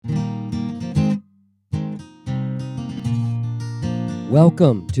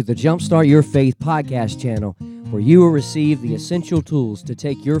Welcome to the Jumpstart Your Faith podcast channel, where you will receive the essential tools to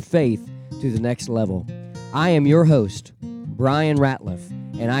take your faith to the next level. I am your host, Brian Ratliff,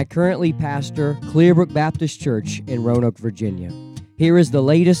 and I currently pastor Clearbrook Baptist Church in Roanoke, Virginia. Here is the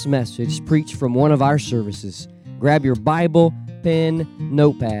latest message preached from one of our services. Grab your Bible, pen,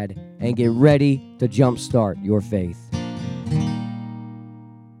 notepad, and get ready to jumpstart your faith.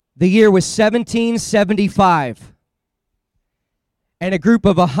 The year was 1775. And a group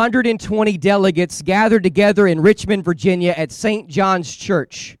of 120 delegates gathered together in Richmond, Virginia at St. John's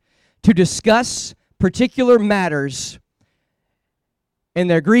Church to discuss particular matters and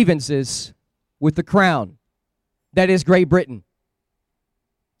their grievances with the crown, that is Great Britain.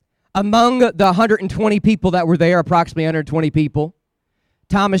 Among the 120 people that were there, approximately 120 people,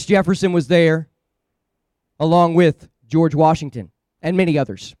 Thomas Jefferson was there, along with George Washington and many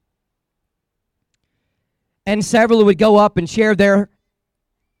others. And several would go up and share their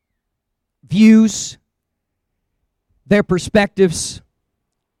views, their perspectives.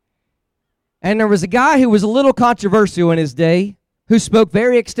 And there was a guy who was a little controversial in his day who spoke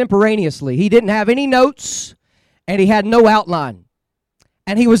very extemporaneously. He didn't have any notes, and he had no outline.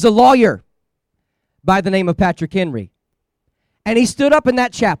 And he was a lawyer by the name of Patrick Henry. And he stood up in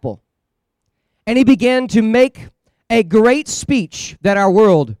that chapel, and he began to make a great speech that our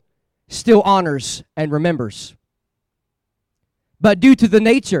world still honors and remembers. But due to the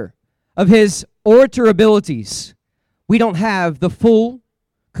nature of his orator abilities, we don't have the full,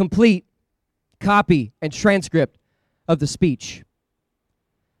 complete copy and transcript of the speech.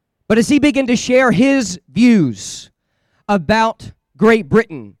 But as he began to share his views about Great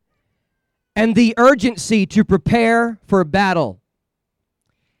Britain and the urgency to prepare for battle,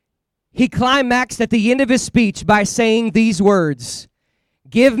 he climaxed at the end of his speech by saying these words: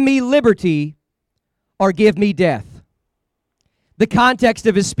 "Give me liberty or give me death." The context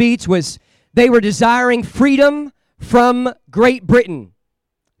of his speech was they were desiring freedom from Great Britain.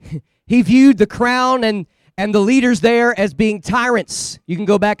 He viewed the crown and the leaders there as being tyrants. You can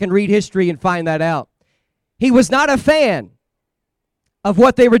go back and read history and find that out. He was not a fan of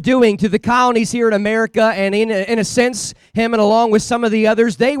what they were doing to the colonies here in America, and in a sense, him and along with some of the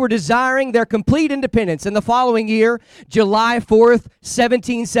others, they were desiring their complete independence. And the following year, July 4th,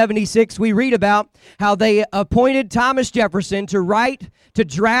 1776, we read about how they appointed Thomas Jefferson to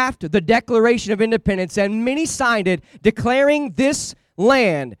draft the Declaration of Independence, and many signed it, declaring this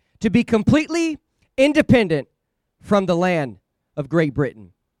land to be completely independent from the land of Great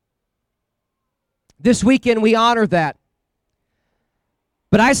Britain. This weekend, we honor that.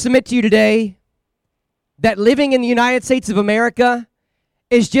 But I submit to you today that living in the United States of America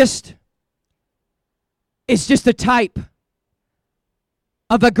is just a type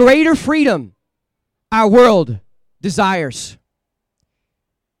of a greater freedom our world desires.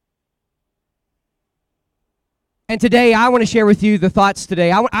 And today, I want to share with you the thoughts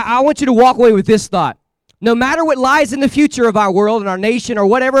today. I want you to walk away with this thought. No matter what lies in the future of our world and our nation or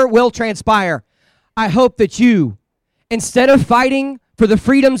whatever will transpire, I hope that you, instead of fighting for the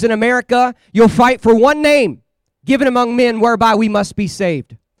freedoms in America, you'll fight for one name given among men whereby we must be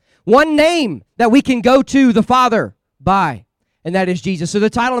saved. One name that we can go to the Father by, and that is Jesus. So the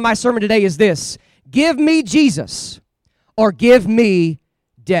title of my sermon today is this: Give me Jesus or give me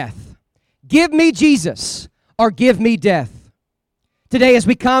death. Give me Jesus or give me death. Today, as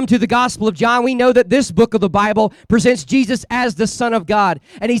we come to the Gospel of John, we know that this book of the Bible presents Jesus as the Son of God,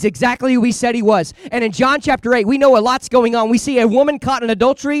 and he's exactly who he said he was. And in John chapter 8, we know a lot's going on. We see a woman caught in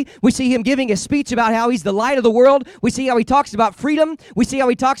adultery. We see him giving a speech about how he's the light of the world. We see how he talks about freedom. We see how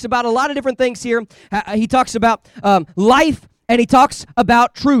he talks about a lot of different things here. He talks about life, and he talks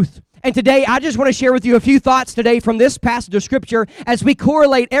about truth. And today, I just want to share with you a few thoughts today from this passage of Scripture as we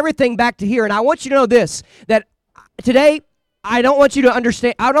correlate everything back to here. And I want you to know this, that today, I don't want you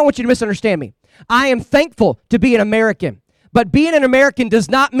to misunderstand me. I am thankful to be an American. But being an American does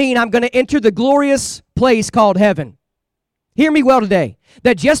not mean I'm going to enter the glorious place called heaven. Hear me well today.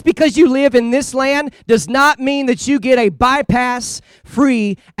 That just because you live in this land does not mean that you get a bypass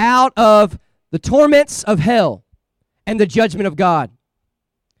free out of the torments of hell and the judgment of God.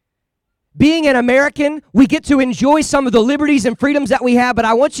 Being an American, we get to enjoy some of the liberties and freedoms that we have, but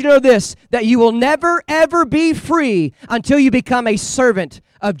I want you to know this, that you will never, ever be free until you become a servant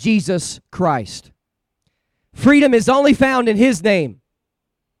of Jesus Christ. Freedom is only found in his name.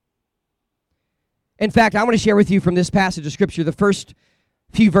 In fact, I want to share with you from this passage of Scripture, the first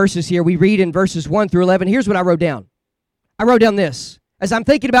few verses here. We read in verses 1 through 11. Here's what I wrote down. I wrote down this. As I'm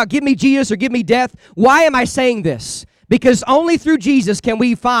thinking about give me Jesus or give me death, why am I saying this? Because only through Jesus can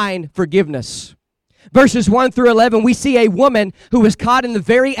we find forgiveness. verses 1 through 11, we see a woman who was caught in the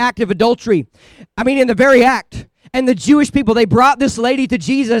very act of adultery. In the very act. And the Jewish people, they brought this lady to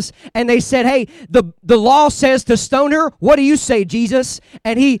Jesus, and they said, hey, the law says to stone her. What do you say, Jesus?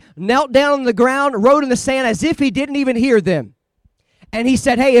 And he knelt down on the ground, wrote in the sand as if he didn't even hear them. And he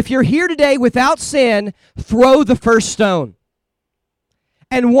said, hey, if you're here today without sin, throw the first stone.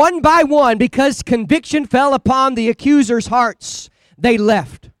 And one by one, because conviction fell upon the accusers' hearts, they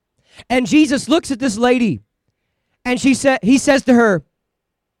left. And Jesus looks at this lady, and he says to her,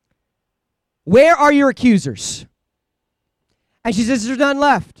 where are your accusers? And she says, there's none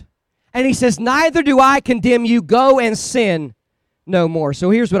left. And he says, neither do I condemn you. Go and sin no more.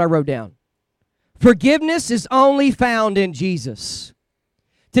 So here's what I wrote down. Forgiveness is only found in Jesus.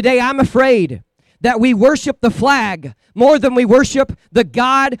 Today, I'm afraid that we worship the flag more than we worship the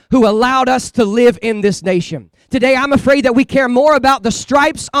God who allowed us to live in this nation. Today, I'm afraid that we care more about the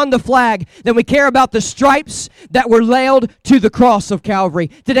stripes on the flag than we care about the stripes that were nailed to the cross of Calvary.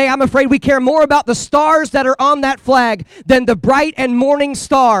 Today, I'm afraid we care more about the stars that are on that flag than the bright and morning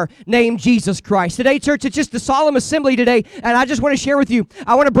star named Jesus Christ. Today, church, it's just a solemn assembly today, and I just want to share with you,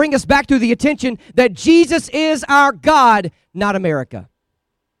 I want to bring us back to the attention that Jesus is our God, not America.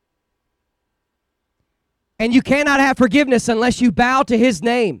 And you cannot have forgiveness unless you bow to his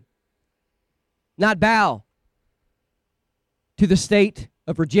name, not bow to the state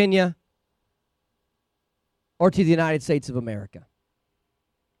of Virginia or to the United States of America.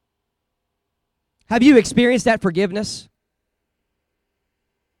 Have you experienced that forgiveness?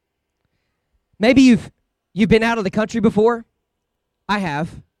 Maybe you've been out of the country before. I have.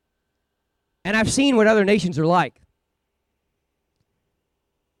 And I've seen what other nations are like.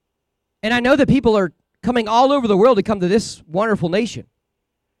 And I know that people are coming all over the world to come to this wonderful nation.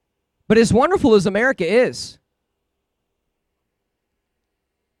 But as wonderful as America is,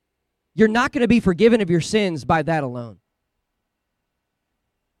 you're not going to be forgiven of your sins by that alone.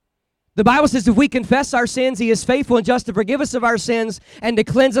 The Bible says if we confess our sins, he is faithful and just to forgive us of our sins and to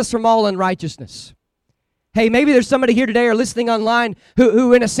cleanse us from all unrighteousness. Hey, maybe there's somebody here today or listening online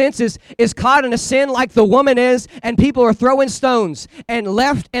who in a sense is caught in a sin like the woman is, and people are throwing stones and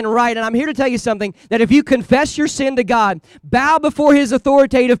left and right. And I'm here to tell you something, that if you confess your sin to God, bow before his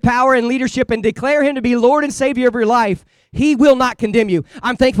authoritative power and leadership and declare him to be Lord and Savior of your life, he will not condemn you.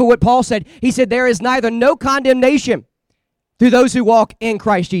 I'm thankful what Paul said. He said, there is neither no condemnation to those who walk in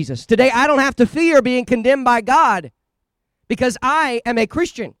Christ Jesus. Today, I don't have to fear being condemned by God because I am a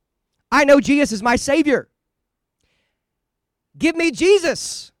Christian. I know Jesus is my Savior. Give me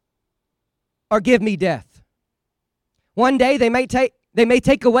Jesus or give me death. One day they may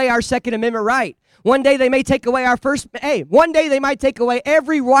take away our Second Amendment right. One day they may take away our one day they might take away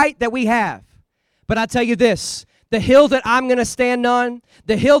every right that we have. But I tell you this, the hill that I'm going to stand on,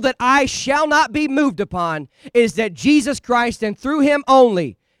 the hill that I shall not be moved upon, is that Jesus Christ and through him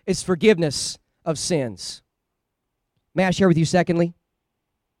only is forgiveness of sins. May I share with you secondly,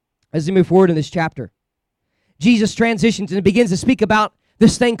 as we move forward in this chapter, Jesus transitions and begins to speak about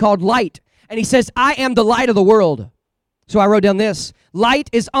this thing called light. And he says, I am the light of the world. So I wrote down this, light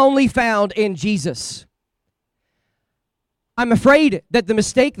is only found in Jesus. I'm afraid that the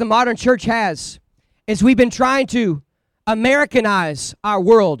mistake the modern church has is we've been trying to Americanize our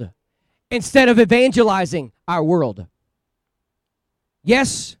world instead of evangelizing our world.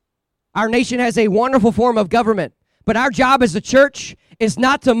 Yes, our nation has a wonderful form of government, but our job as a church is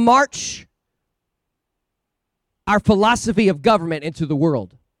not to march our philosophy of government into the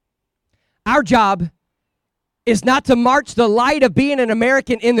world. Our job is not to march the light of being an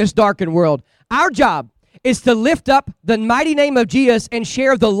American in this darkened world. Our job is to lift up the mighty name of Jesus and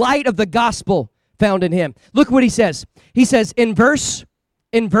share the light of the gospel found in him. Look what he says. He says in verse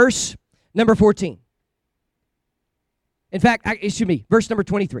number 14. In fact, verse number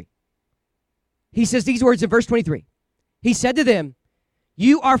 23. He says these words in verse 23. He said to them,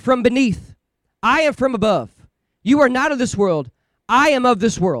 you are from beneath, I am from above. You are not of this world, I am of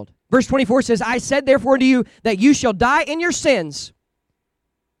this world. Verse 24 says, I said therefore to you that you shall die in your sins.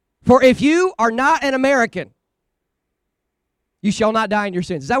 For if you are not an American, you shall not die in your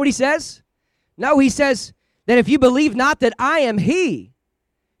sins. Is that what he says? No, he says that if you believe not that I am he,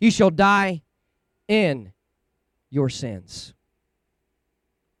 you shall die in your sins.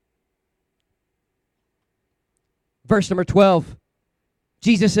 Verse number 12,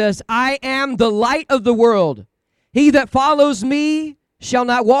 Jesus says, I am the light of the world. He that follows me shall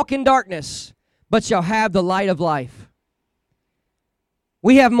not walk in darkness, but shall have the light of life.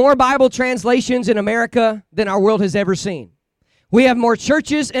 We have more Bible translations in America than our world has ever seen. We have more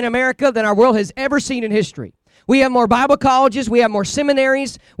churches in America than our world has ever seen in history. We have more Bible colleges. We have more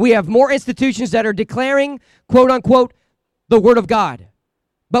seminaries. We have more institutions that are declaring, quote unquote, the Word of God.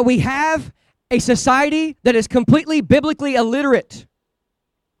 But we have a society that is completely biblically illiterate,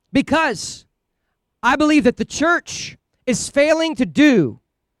 because I believe that the church is failing to do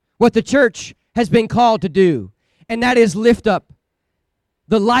what the church has been called to do, and that is lift up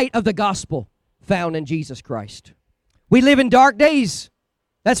the light of the gospel found in Jesus Christ. We live in dark days,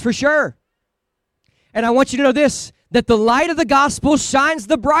 that's for sure. And I want you to know this, that the light of the gospel shines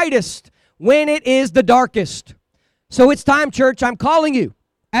the brightest when it is the darkest. So it's time, church, I'm calling you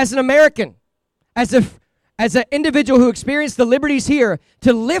as an American, as an individual who experienced the liberties here,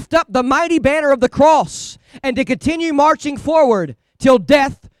 to lift up the mighty banner of the cross and to continue marching forward till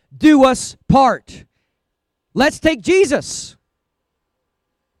death do us part. Let's take Jesus,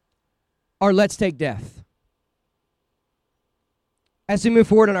 or let's take death. As we move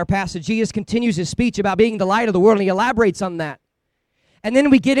forward in our passage, Jesus continues his speech about being the light of the world, and he elaborates on that. And then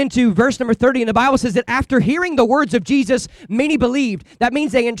we get into verse number 30, and the Bible says that after hearing the words of Jesus, many believed. That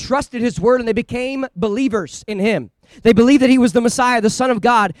means they entrusted his word and they became believers in him. They believed that he was the Messiah, the Son of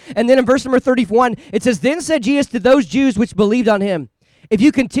God. And then in verse number 31, it says, "Then said Jesus to those Jews which believed on him, if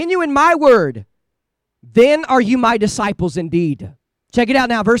you continue in my word, then are you my disciples indeed." Check it out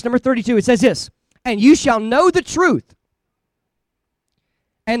now, verse number 32. It says this, "And you shall know the truth,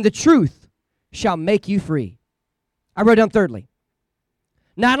 and the truth shall make you free." I wrote down thirdly,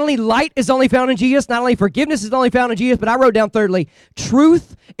 not only light is only found in Jesus, not only forgiveness is only found in Jesus, but I wrote down thirdly,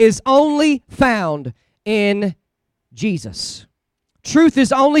 truth is only found in Jesus. Truth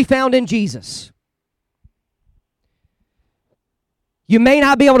is only found in Jesus. You may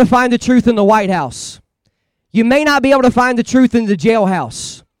not be able to find the truth in the White House. You may not be able to find the truth in the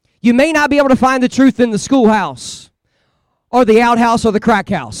jailhouse. You may not be able to find the truth in the schoolhouse or the outhouse or the crack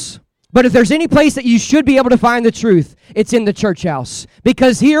house. But if there's any place that you should be able to find the truth, it's in the church house.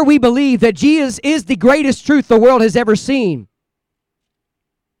 Because here we believe that Jesus is the greatest truth the world has ever seen.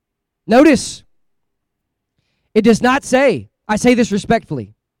 Notice, it does not say, I say this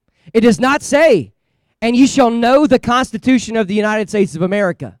respectfully, it does not say, "And you shall know the Constitution of the United States of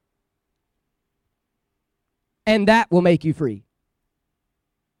America, and that will make you free."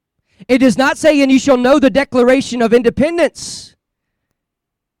 It does not say, "And you shall know the Declaration of Independence,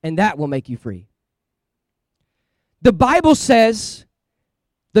 and that will make you free." The Bible says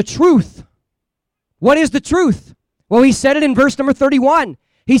the truth. What is the truth? Well, he said it in verse number 31.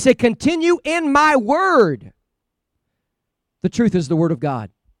 He said, "Continue in my word." The truth is the word of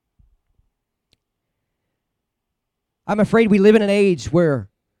God. I'm afraid we live in an age where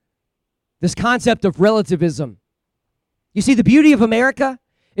this concept of relativism. You see, the beauty of America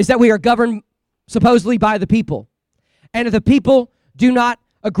is that we are governed supposedly by the people. And if the people do not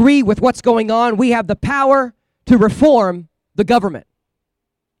agree with what's going on, we have the power to reform the government.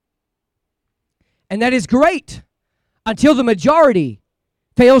 And that is great until the majority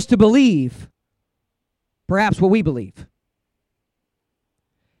fails to believe perhaps what we believe.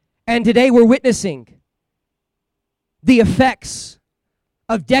 And today we're witnessing the effects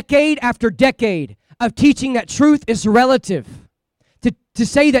of decade after decade of teaching that truth is relative. To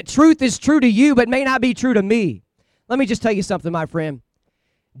say that truth is true to you but may not be true to me. Let me just tell you something, my friend.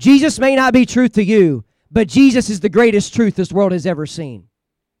 Jesus may not be truth to you, but Jesus is the greatest truth this world has ever seen.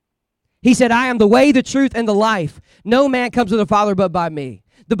 He said, "I am the way, the truth, and the life. No man comes to the Father but by me."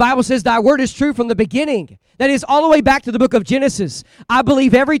 The Bible says, "Thy word is true from the beginning." That is all the way back to the book of Genesis. I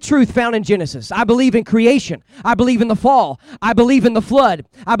believe every truth found in Genesis. I believe in creation. I believe in the fall. I believe in the flood.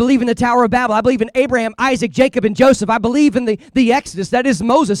 I believe in the Tower of Babel. I believe in Abraham, Isaac, Jacob, and Joseph. I believe in the Exodus. That is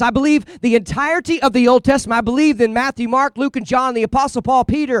Moses. I believe the entirety of the Old Testament. I believe in Matthew, Mark, Luke, and John, the Apostle Paul,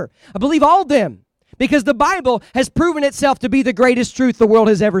 Peter. I believe all of them because the Bible has proven itself to be the greatest truth the world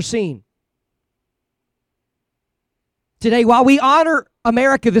has ever seen. Today, while we honor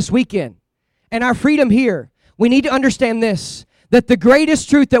America this weekend and our freedom here, we need to understand this, that the greatest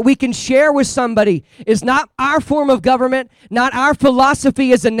truth that we can share with somebody is not our form of government, not our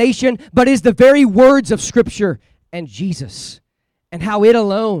philosophy as a nation, but is the very words of Scripture and Jesus and how it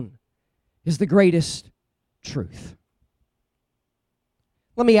alone is the greatest truth.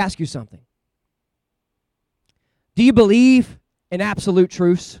 Let me ask you something. Do you believe in absolute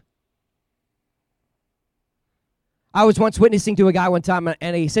truths? I was once witnessing to a guy one time,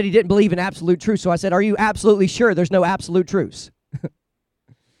 and he said he didn't believe in absolute truth. So I said, "Are you absolutely sure there's no absolute truths?"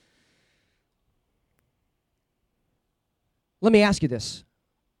 Let me ask you this.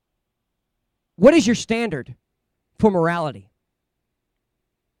 What is your standard for morality?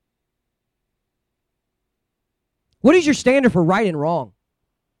 What is your standard for right and wrong?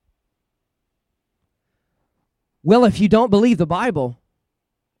 Well, if you don't believe the Bible,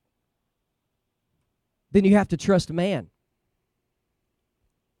 then you have to trust man.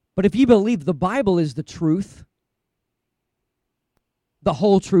 But if you believe the Bible is the truth, the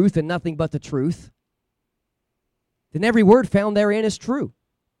whole truth and nothing but the truth, then every word found therein is true.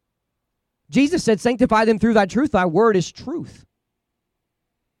 Jesus said, sanctify them through thy truth. Thy word is truth.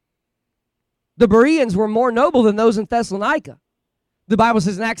 The Bereans were more noble than those in Thessalonica. The Bible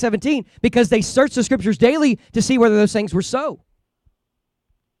says in Acts 17, because they searched the scriptures daily to see whether those things were so.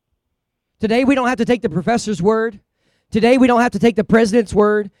 Today, we don't have to take the professor's word. Today, we don't have to take the president's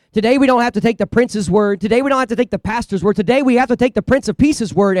word. Today, we don't have to take the prince's word. Today, we don't have to take the pastor's word. Today, we have to take the Prince of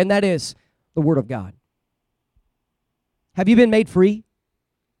Peace's word, and that is the word of God. Have you been made free?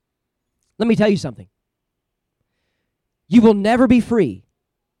 Let me tell you something. You will never be free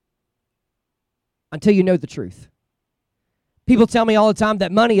until you know the truth. People tell me all the time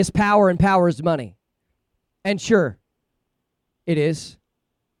that money is power and power is money. And sure, it is.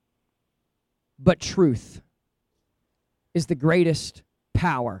 But truth is the greatest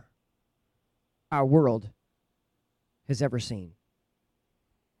power our world has ever seen.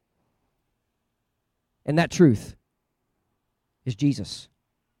 And that truth is Jesus.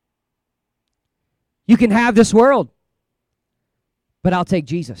 You can have this world, but I'll take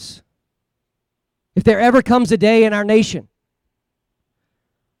Jesus. If there ever comes a day in our nation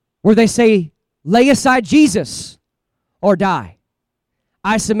where they say, lay aside Jesus or die,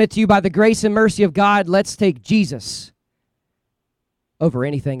 I submit to you by the grace and mercy of God, let's take Jesus over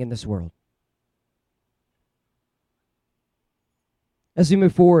anything in this world. As we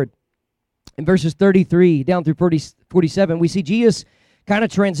move forward, in verses 33 down through 47, we see Jesus kind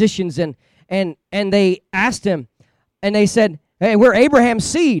of transitions, and they asked him, and they said, hey, we're Abraham's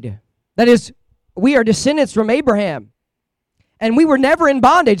seed. That is, we are descendants from Abraham. And we were never in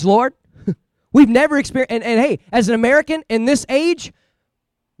bondage, Lord. We've never experienced, and hey, as an American in this age,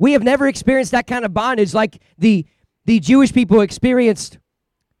 we have never experienced that kind of bondage like the Jewish people experienced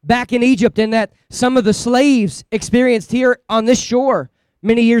back in Egypt, and that some of the slaves experienced here on this shore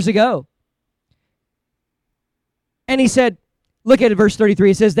many years ago. And he said, look at it, verse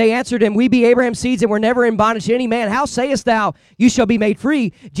 33. It says, they answered him, we be Abraham's seeds, and were never in bondage to any man. How sayest thou, you shall be made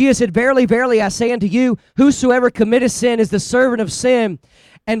free? Jesus said, verily, verily, I say unto you, whosoever committeth sin is the servant of sin.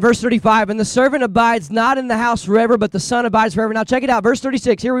 And verse 35, and the servant abides not in the house forever, but the Son abides forever. Now check it out, verse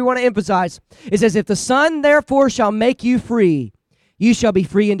 36, here we want to emphasize. It says, if the Son therefore shall make you free, you shall be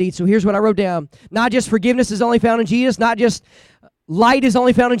free indeed. So here's what I wrote down. Not just forgiveness is only found in Jesus, not just light is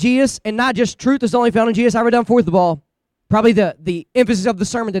only found in Jesus, and not just truth is only found in Jesus. I wrote down fourth of all, probably the emphasis of the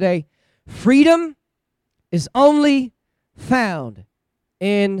sermon today. Freedom is only found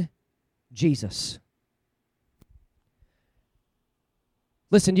in Jesus.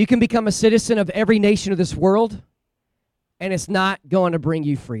 Listen, you can become a citizen of every nation of this world, and it's not going to bring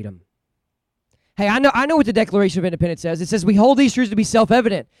you freedom. Hey, I know what the Declaration of Independence says. It says we hold these truths to be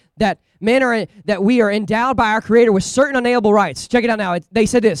self-evident, that we are endowed by our Creator with certain unalienable rights. Check it out now. They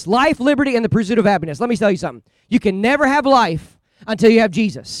said this: life, liberty, and the pursuit of happiness. Let me tell you something. You can never have life until you have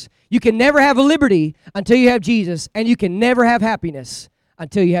Jesus. You can never have a liberty until you have Jesus, and you can never have happiness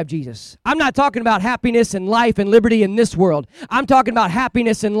until you have Jesus. I'm not talking about happiness and life and liberty in this world. I'm talking about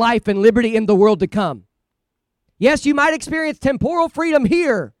happiness and life and liberty in the world to come. Yes, you might experience temporal freedom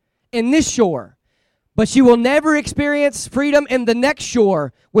here in this shore, but you will never experience freedom in the next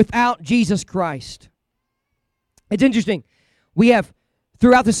shore without Jesus Christ. It's interesting. We have,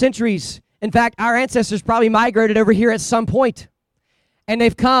 throughout the centuries, in fact, our ancestors probably migrated over here at some point, and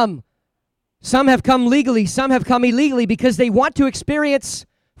they've come. Some have come legally, some have come illegally because they want to experience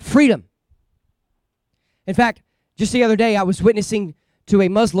freedom. In fact, just the other day, I was witnessing to a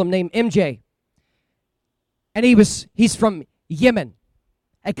Muslim named MJ, and he's from Yemen,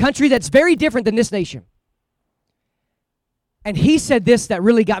 a country that's very different than this nation. And he said this that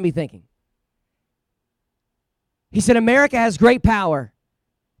really got me thinking. He said, America has great power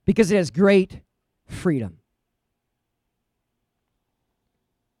because it has great freedom.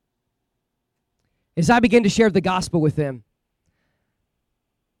 As I began to share the gospel with them,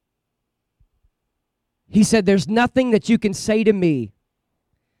 he said, there's nothing that you can say to me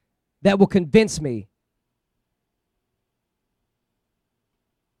that will convince me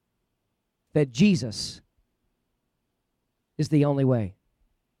that Jesus is the only way.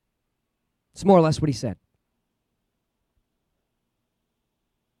 It's more or less what he said.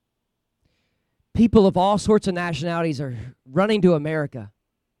 People of all sorts of nationalities are running to America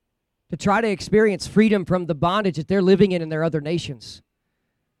to try to experience freedom from the bondage that they're living in their other nations.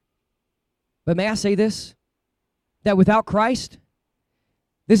 But may I say this? That without Christ,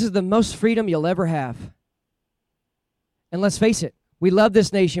 this is the most freedom you'll ever have. And let's face it, we love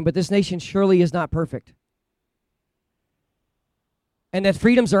this nation, but this nation surely is not perfect. And that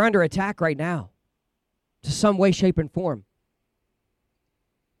freedoms are under attack right now, to some way, shape, and form.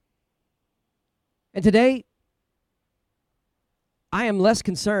 And today, I am less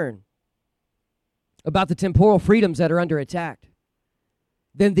concerned about the temporal freedoms that are under attack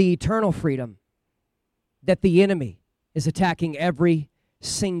than the eternal freedom that the enemy is attacking every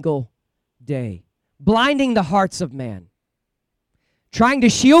single day, blinding the hearts of man, trying to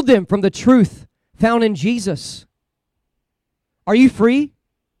shield them from the truth found in Jesus. Are you free?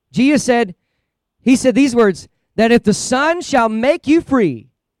 Jesus said, he said these words, that if the Son shall make you free,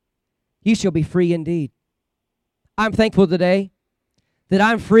 you shall be free indeed. I'm thankful today that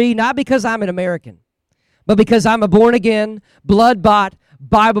I'm free, not because I'm an American, but because I'm a born-again, blood-bought,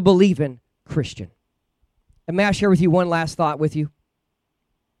 Bible-believing Christian. And may I share with you one last thought with you?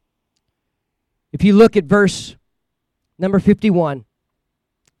 If you look at verse number 51,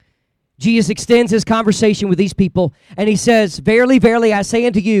 Jesus extends his conversation with these people, and he says, verily, verily, I say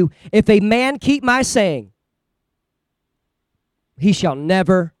unto you, if a man keep my saying, he shall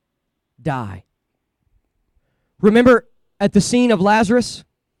never die. Remember at the scene of Lazarus?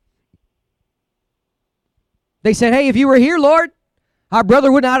 They said, hey, if you were here, Lord, our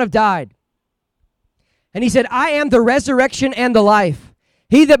brother would not have died. And he said, I am the resurrection and the life.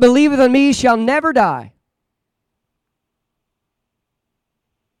 He that believeth on me shall never die.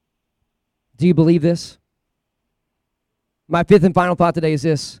 Do you believe this? My fifth and final thought today is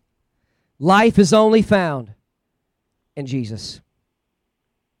this. Life is only found in Jesus.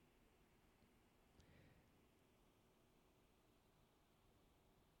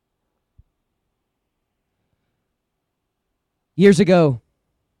 Years ago,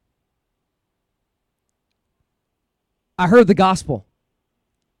 I heard the gospel,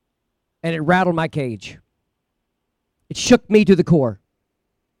 and it rattled my cage. It shook me to the core.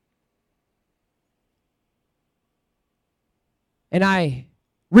 And I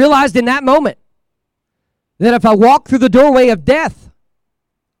realized in that moment that if I walked through the doorway of death,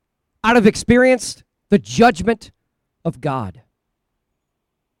 I'd have experienced the judgment of God.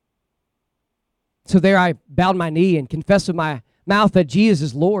 So there I bowed my knee and confessed with my mouth that Jesus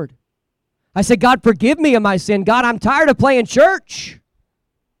is Lord. I said, God, forgive me of my sin. God, I'm tired of playing church.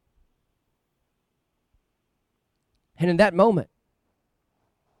 And in that moment,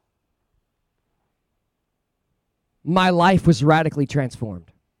 my life was radically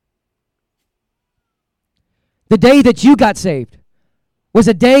transformed. The day that you got saved was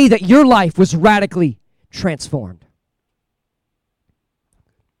a day that your life was radically transformed.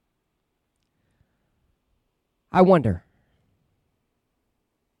 I wonder,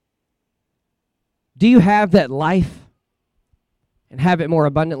 do you have that life and have it more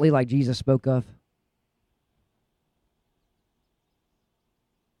abundantly like Jesus spoke of?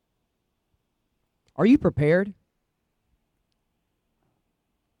 Are you prepared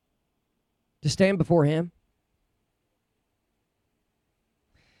to stand before him?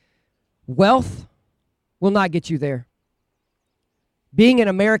 Wealth will not get you there. Being an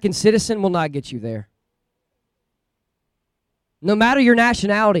American citizen will not get you there. No matter your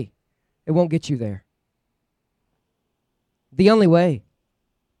nationality, it won't get you there. The only way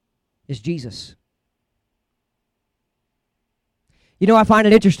is Jesus. You know, I find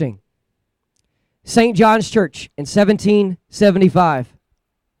it interesting. St. John's Church in 1775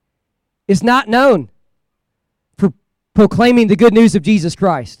 is not known for proclaiming the good news of Jesus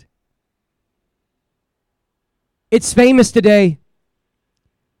Christ. It's famous today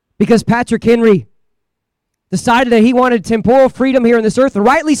because Patrick Henry decided that he wanted temporal freedom here on this earth, and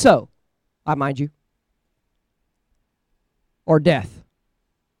rightly so, I mind you, or death.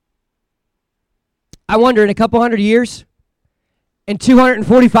 I wonder in a couple hundred years, in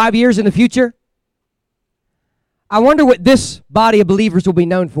 245 years in the future, I wonder what this body of believers will be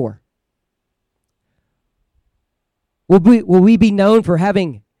known for. Will we be known for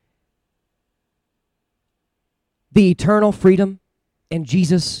having the eternal freedom in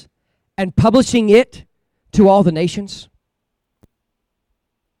Jesus and publishing it to all the nations?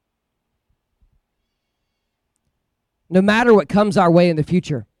 No matter what comes our way in the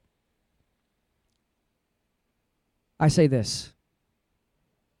future, I say this: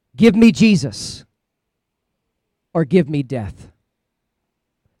 give me Jesus or give me death.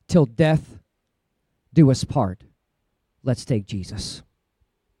 Till death do us part. Let's take Jesus.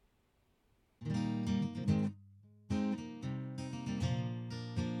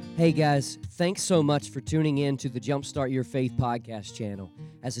 Hey guys, thanks so much for tuning in to the Jumpstart Your Faith podcast channel.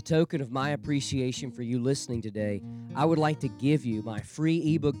 As a token of my appreciation for you listening today, I would like to give you my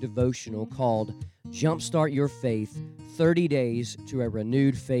free ebook devotional called Jumpstart Your Faith, 30 Days to a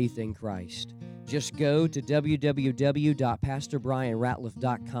Renewed Faith in Christ. Just go to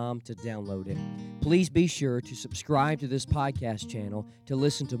www.pastorbrianratliff.com to download it. Please be sure to subscribe to this podcast channel to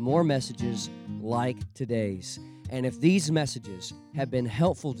listen to more messages like today's. And if these messages have been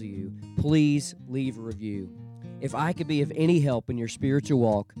helpful to you, please leave a review. If I could be of any help in your spiritual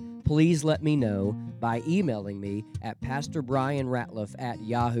walk, please let me know by emailing me at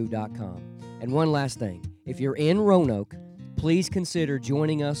pastorbrianratliff@yahoo.com. And one last thing, if you're in Roanoke, please consider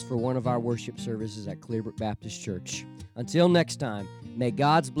joining us for one of our worship services at Clearbrook Baptist Church. Until next time, may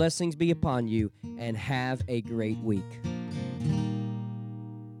God's blessings be upon you and have a great week.